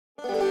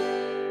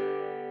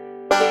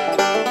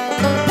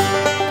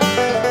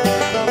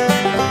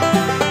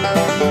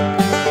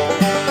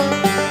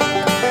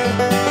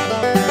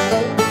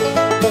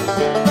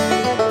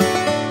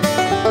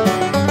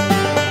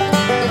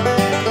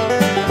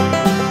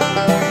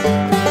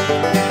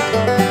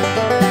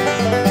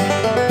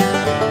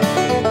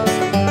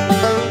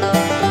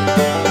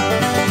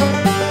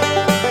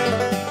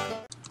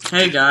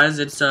Hey guys,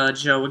 it's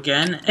Joe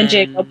again, And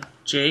Jacob.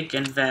 Jake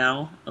and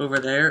Val over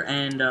there,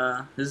 and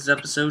this is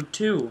episode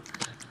 2.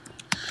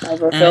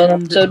 Overfilled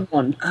And episode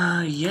 1.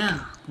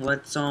 yeah,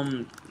 let's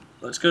go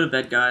to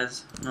bed,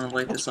 guys. I'm gonna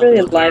light this It's up. really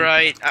real quick. light.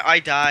 Alright, I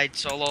died,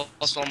 so I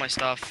lost all my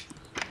stuff.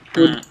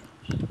 Good.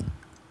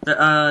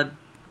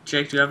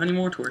 Jake, do you have any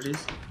more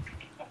torches?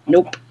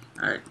 Nope.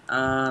 Alright,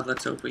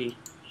 let's hope we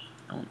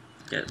don't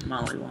get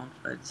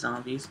mollywomped by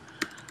zombies.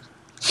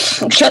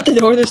 Shut the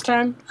door this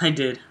time. I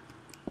did.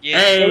 Yeah.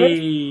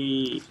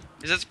 Hey!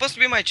 Is that supposed to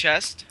be my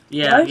chest?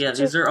 Yeah,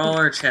 these are all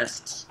our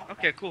chests.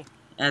 Okay, cool.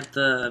 At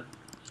the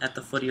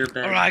foot of your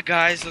bed. Alright,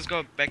 guys, let's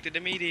go back to the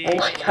meeting. Oh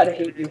my god, I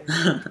hate you.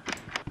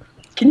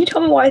 Can you tell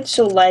me why it's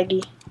so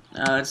laggy?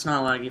 It's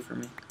not laggy for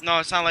me. No,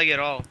 it's not like at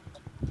all.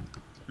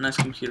 Nice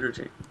computer,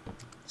 Jake.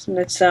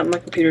 It's not my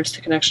computer, it's the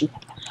connection.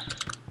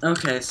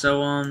 Okay,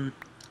 so,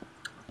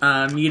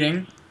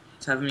 meeting.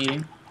 Let's have a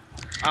meeting.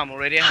 I'm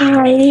already at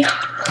Hi.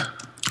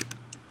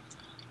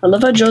 I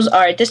love how Joe's...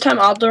 Alright, this time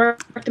I'll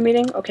direct the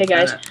meeting. Okay,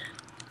 guys.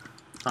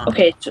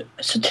 Okay,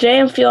 so today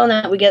I'm feeling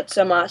that we get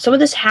some of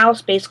this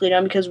house basically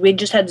done because we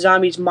just had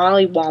zombies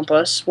mollywomp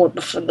us for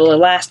the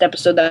last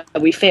episode that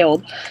we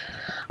failed.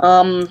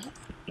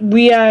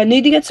 We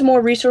need to get some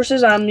more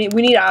resources. We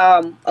need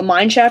a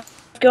mine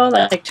shaft going.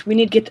 Like we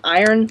need to get the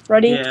iron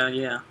ready.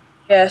 Yeah.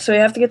 Yeah, so we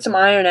have to get some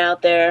iron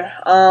out there.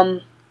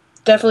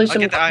 Definitely I'll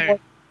some get the iron.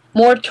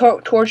 more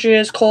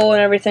torches, coal,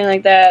 and everything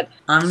like that.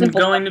 I'm Simple.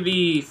 going to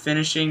be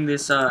finishing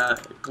this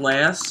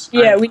glass.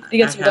 Yeah, we need to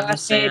get some I have the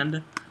glass made.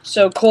 sand.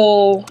 So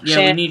coal, Yeah,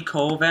 sand. we need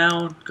coal,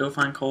 Val. Go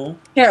find coal.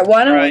 Here,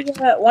 why don't Right.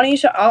 why don't you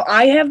start?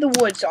 I have the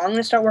wood, so I'm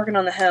gonna start working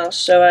on the house.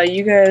 So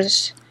you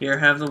guys, Here,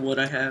 have the wood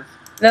I have.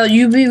 Val,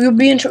 you'll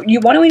be in charge.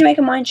 Why don't we make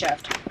a mine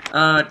shaft?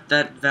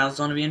 That Val's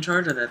gonna be in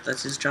charge of that.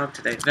 That's his job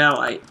today. Val,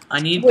 I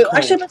need Wait, coal.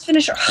 actually, let's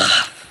finish our.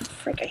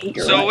 Frick, I hate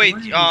your. So life. wait, Why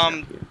are these out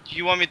here?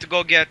 you want me to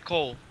go get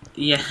coal?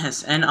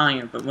 Yes, and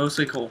iron, but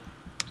mostly coal.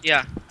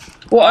 Yeah.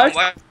 Well, I was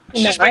Why-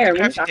 in just the make a iron.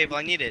 crafting table,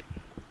 I need it.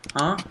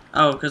 Huh?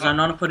 Oh, because I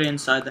want to put it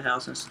inside the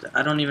house instead.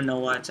 I don't even know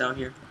why it's out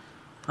here.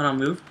 Hold on,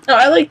 move. No,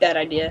 I like that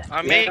idea.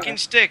 I'm Yeah. making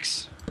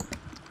sticks.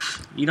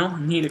 You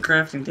don't need a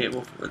crafting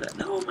table for that.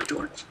 No, my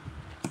torch.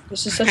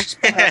 This is such a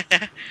small house.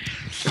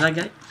 Did I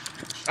get it?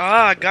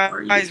 Ah,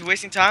 Are you- guys,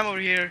 wasting time over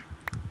here.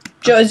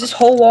 Joe, is this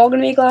whole wall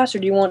gonna be glass, or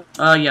do you want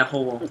Yeah,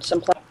 whole wall.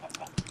 some?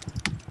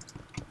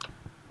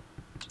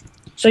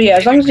 So yeah,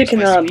 as long as you can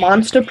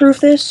monster-proof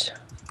this.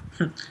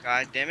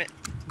 God damn it.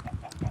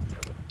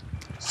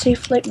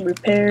 Safe light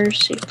repair.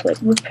 Safe light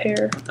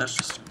repair. That's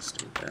just gonna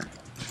stay there.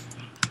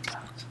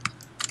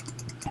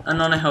 I'm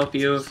gonna help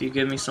you if you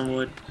give me some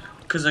wood.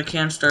 Because I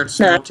can't start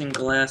smelting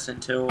glass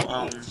until,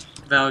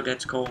 Val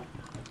gets coal.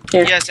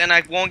 Here. Yes, and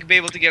I won't be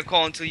able to get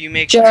coal until you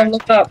make Joe, a crafting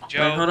look table. up.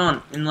 Joe, Wait, hold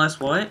on. Unless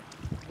what?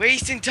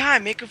 wasting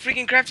time. Make a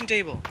freaking crafting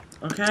table.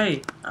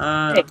 Okay,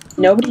 Hey,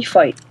 nobody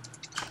fight.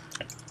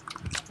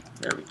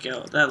 there we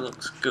go. That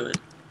looks good.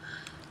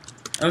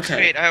 Okay,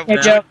 Great, I have Here,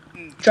 Joe.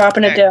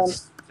 Dropping it down.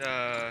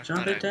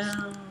 jump it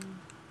down.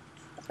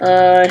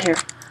 Here.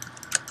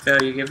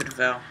 Val, you give it to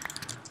Val.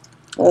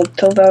 Well,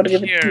 tell Val to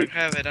give it to Here, you.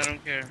 have it. I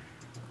don't care.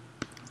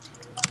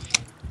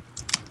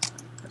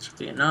 That should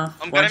be enough.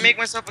 I'm Why'd gonna you- make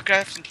myself a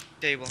crafting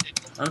table.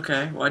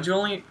 Okay, why'd you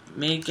only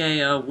make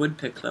a wood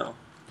pick though?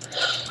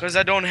 Because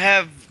I don't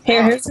have...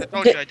 Here, here's I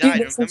told you I died,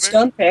 here's some remember?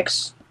 stone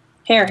picks.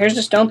 Here's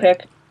a stone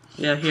pick.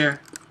 Yeah,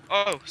 here.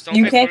 Oh, stone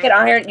You pick, can't get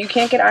really? iron. You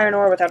can't get iron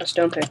ore without a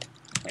stone pick.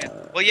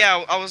 Well,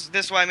 yeah,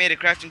 this is why I made a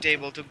crafting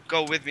table to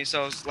go with me.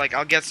 So it's like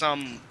I'll get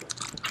some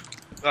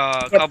Yep,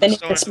 then you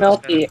cobblestone. can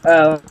smelt the.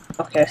 Oh,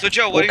 okay. So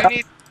Joe, what do you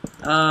need?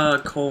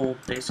 Coal,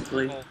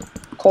 basically. Coal.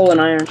 Coal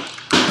and iron.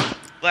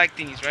 Black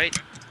thingies, right?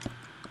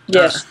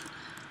 Yes,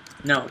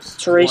 No, it's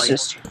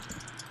racist.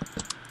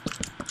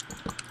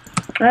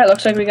 All right,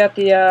 looks like we got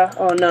the.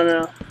 Oh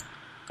no.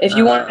 If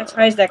you want as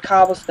high as that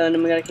cobblestone,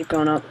 then we gotta keep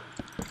going up.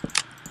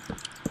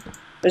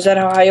 Is that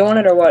how high you want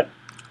it, or what?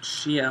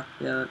 Yeah.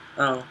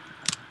 Oh.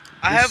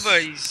 I have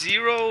a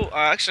 0.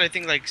 Actually, I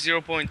think like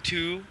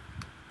 0.2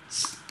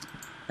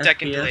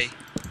 second FPS? delay.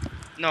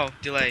 No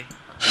delay.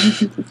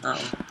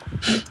 Oh.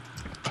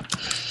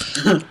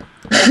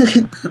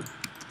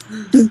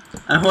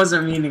 I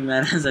wasn't meaning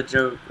that as a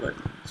joke, but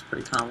it's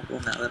pretty comical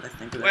now that I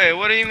think of it. Wait,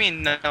 what do you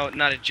mean? No,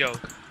 not a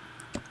joke.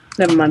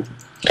 Never mind.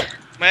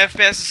 My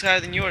FPS is higher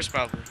than yours,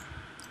 probably.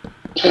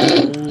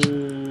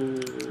 Ooh.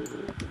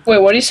 Wait,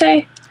 what do you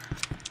say?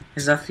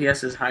 His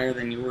FPS is higher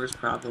than yours,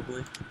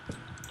 probably.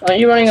 Aren't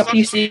you running a Stop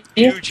PC?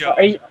 you, Joe.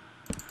 Are you...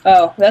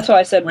 Oh, that's why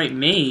I said. Wait,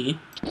 me?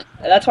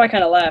 That's why I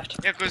kind of laughed.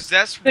 Yeah, because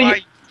that's So you-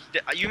 why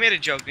you made a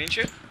joke, didn't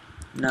you?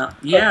 No.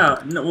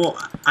 Yeah. No. Well,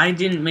 I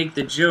didn't make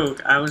the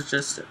joke. I was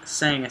just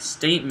saying a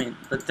statement.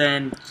 But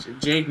then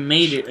Jake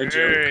made it a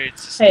joke.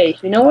 It's- Hey,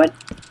 you know what?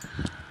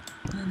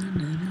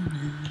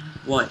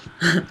 What?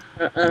 I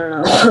don't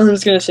know. I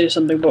was gonna say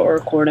something about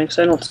recording,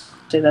 so I don't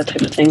say that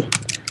type of thing.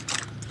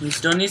 We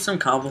still need some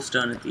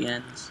cobblestone at the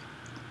ends.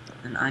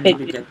 And I need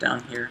to get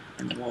down here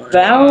and water.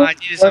 Val? I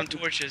needed some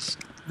torches.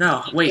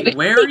 No, wait,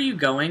 where are you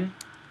going?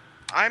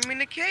 I'm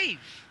in a cave.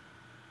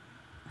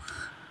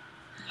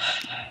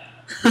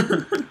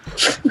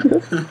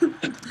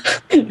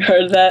 You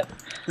heard that?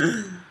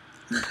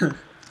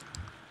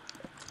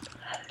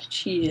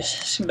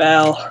 Jeez,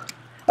 Val.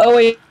 Oh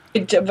wait,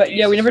 but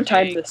yeah, we never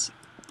timed this.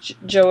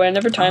 Joe, I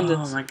never timed this.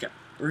 Oh my god,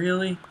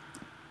 really?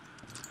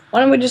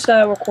 Why don't we just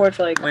record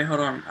for like? Wait, hold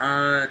on.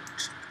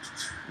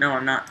 No,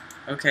 I'm not.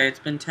 Okay, it's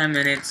been 10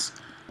 minutes.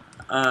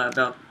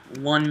 About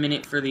 1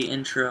 minute for the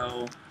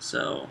intro,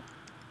 so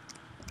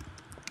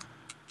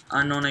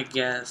I'm gonna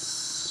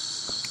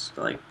guess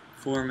like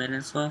 4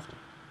 minutes left.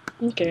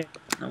 Okay.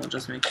 And we'll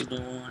just make the new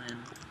one and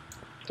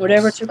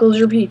Whatever tickles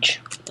your peach.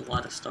 a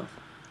lot of stuff.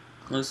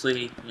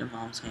 Mostly your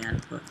mom's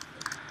hand, but.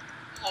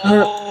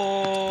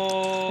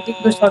 I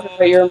think we're talking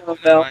about your mom,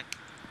 Val.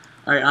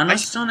 Alright, I'm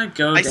just gonna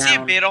go I down. see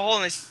a beta hole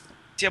and I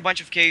see a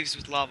bunch of caves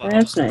with lava.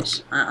 That's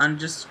nice. I'm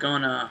just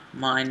gonna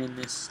mine in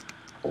this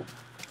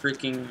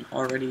freaking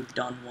already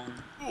done one.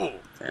 Ooh.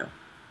 Fail.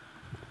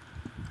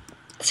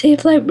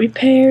 Safe light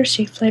repair,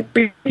 safe light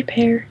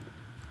repair.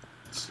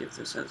 Let's see if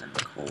this has any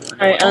coal in it.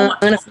 Alright, Oh I'm my,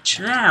 gonna...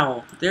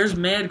 wow, there's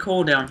mad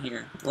coal down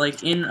here.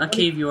 Like in a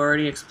cave you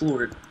already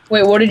explored.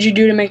 Wait, what did you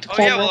do to make the Oh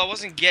coal? yeah, well I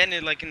wasn't getting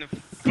it like in the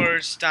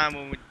first time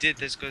when we did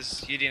this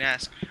because you didn't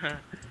ask.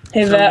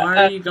 Hey, So Val,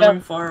 why are you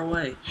going far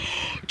away?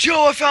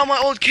 Joe, I found my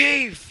old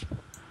cave!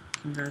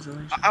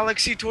 Congratulations. I like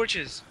see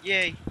torches.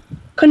 Yay.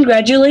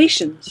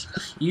 Congratulations.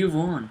 You've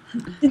won.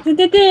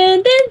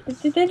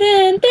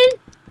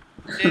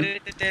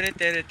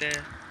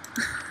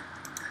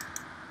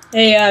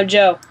 Hey,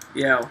 Joe.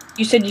 Yo.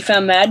 You said you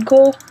found mad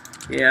coal?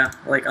 Yeah,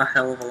 like a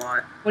hell of a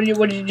lot. What did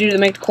you do to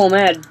make the coal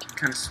mad?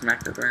 Kind of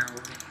smacked it around a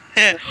little.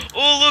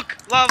 Oh look,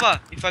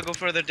 lava! If I go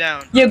further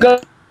down. Yeah, go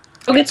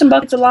get some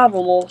buckets of lava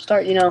and we'll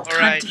start, you know.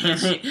 Alright. God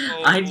damn it.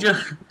 Oh. I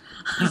just...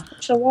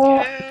 So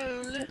wall.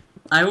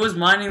 I was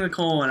mining the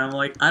coal and I'm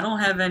like, I don't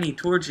have any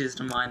torches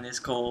to mine this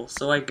coal.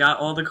 So I got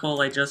all the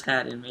coal I just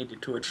had and made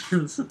it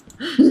torches.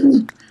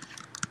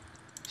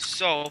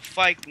 So,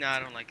 fight. Nah, I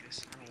don't like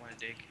this. I don't want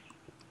to dig.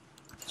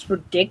 It's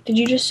Redick, did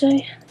you just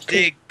say?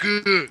 Dig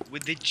good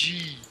with the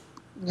G.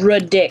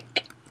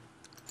 Redick.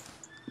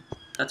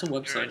 That's a You're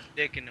a website.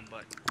 dick in the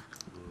butt.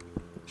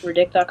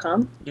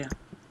 Redick.com? Yeah.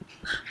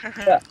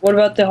 Yeah. What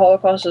about the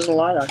Holocaust is a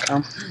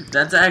lie.com?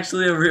 That's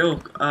actually a real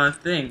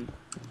thing.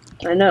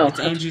 I know. It's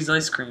Angie's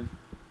ice cream.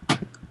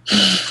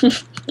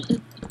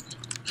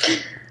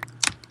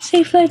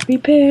 Safe light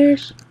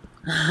repairs.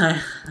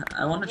 I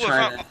want to Ooh,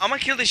 try that. I'm gonna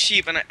kill the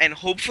sheep and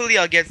hopefully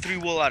I'll get 3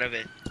 wool out of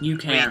it. You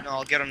Wait, can. no,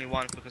 I'll get only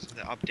 1 because of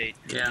the update.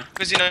 Yeah.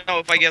 Because you know,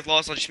 if I get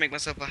lost, I'll just make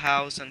myself a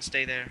house and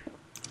stay there.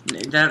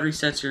 That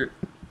resets your...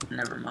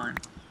 Never mind.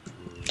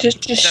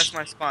 That's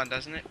my spawn,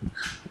 doesn't it?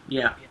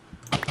 Yeah.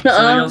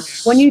 Nuh-uh.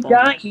 So When you spawn.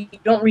 die, you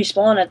don't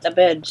respawn at the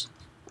beds.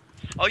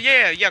 Oh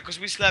yeah, because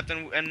we slept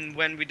and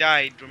when we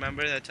died,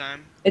 remember that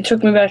time? It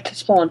took me back to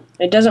spawn.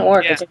 It doesn't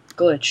work. Yeah. It's a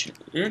glitch.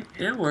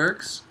 It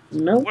works.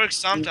 Nope. Works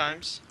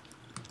sometimes.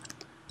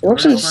 It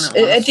works in. Works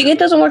when it I wants think to. it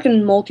doesn't work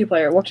in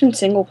multiplayer. It works in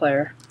single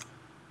player.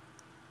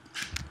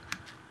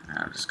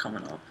 I'm just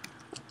coming up.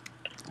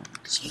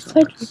 Safe So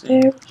light much to see.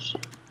 repairs.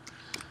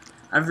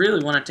 I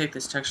really want to take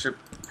this texture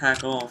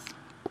pack off.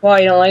 Why,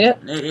 you don't like it?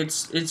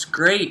 It's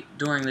great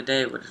during the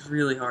day, but it's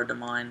really hard to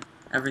mine.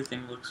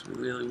 Everything looks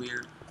really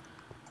weird.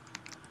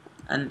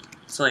 And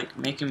it's like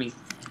making me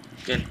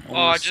get Oh,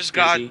 almost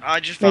dizzy. I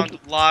just found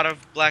a lot of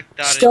black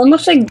dotted. Still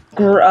looks like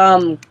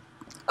gravel.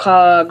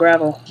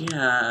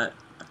 Yeah,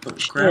 but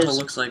It gravel is.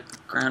 looks like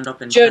ground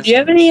up in Joe, do you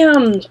have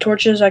intestines. any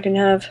torches I can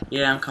have?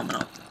 Yeah, I'm coming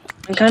up.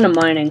 I'm kind of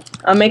mining.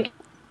 I'm making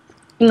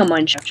a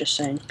mine shaft. Just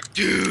saying.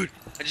 Dude,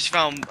 I just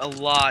found a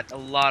lot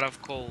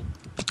of coal.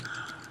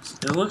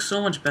 It looks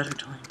so much better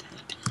during day.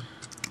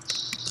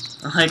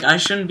 Like, I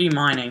shouldn't be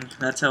mining.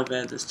 That's how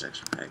bad this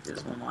texture pack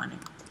is when mining.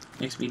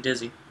 Makes me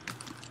dizzy.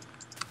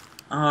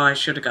 Oh, I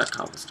should have got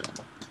cobblestone.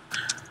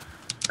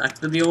 Back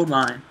to the old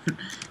mine.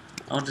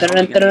 I'll just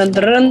dig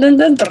in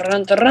this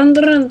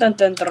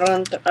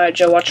Alright,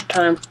 Joe, watch your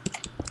time.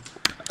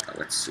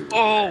 let's see. what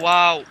Oh we're at.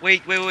 wow!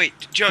 Wait,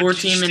 Joe.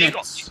 14 did you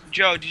minutes. Think,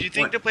 Joe, did you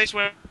think What? the place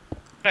where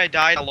I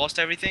died, I lost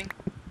everything?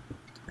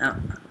 Oh.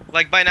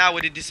 Like by now,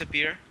 would it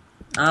disappear?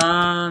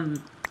 No,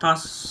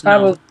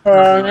 Probably. probably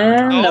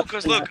not. No, No,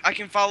 because no. look, I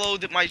can follow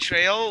my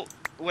trail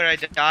where I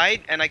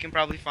died, and I can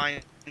probably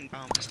find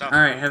stuff.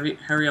 Alright,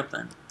 hurry up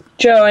then.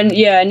 Joe, and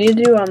yeah, I need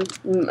to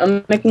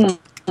I'm making a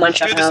mine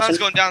shaft Dude, the house. sun's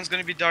going down. It's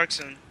gonna be dark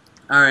soon.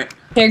 Alright,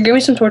 Here, give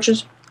me some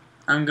torches.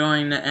 I'm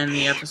going to end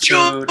the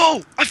Joe,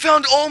 episode. I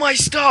found all my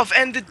stuff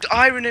and the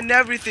iron and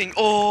everything.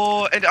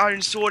 Oh, and the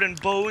iron sword and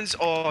bones.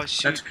 Oh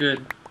shoot! That's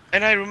good.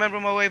 And I remember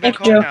my way back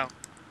Thank you, home Joe.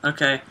 now.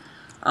 Okay.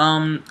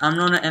 I'm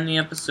gonna end the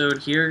episode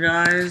here,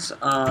 guys.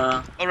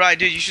 Alright,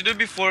 dude, you should do it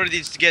before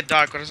it get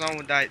dark, or else I don't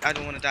want to die. I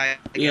don't want to die again.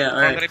 Yeah, Or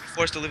alright. I'm gonna be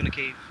forced to live in a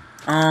cave.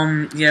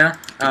 Yeah.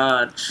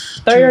 I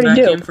Tune already back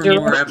do. in for You're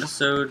more right.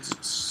 episodes.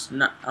 It's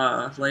not,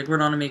 like we're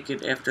gonna make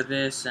it after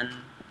this, and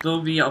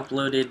they'll be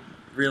uploaded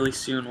really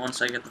soon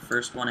once I get the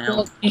first one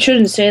Well, out. you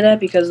shouldn't say that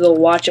because they'll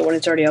watch it when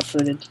it's already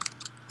uploaded.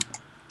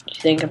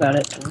 Think about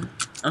it.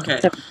 Okay.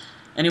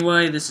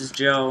 Anyway, this is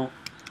Joe.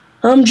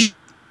 Um,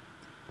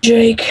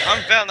 Jake.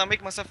 I'm Val, now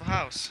make myself a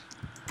house.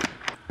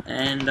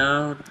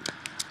 And,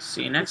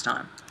 see you next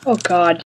time. Oh, God.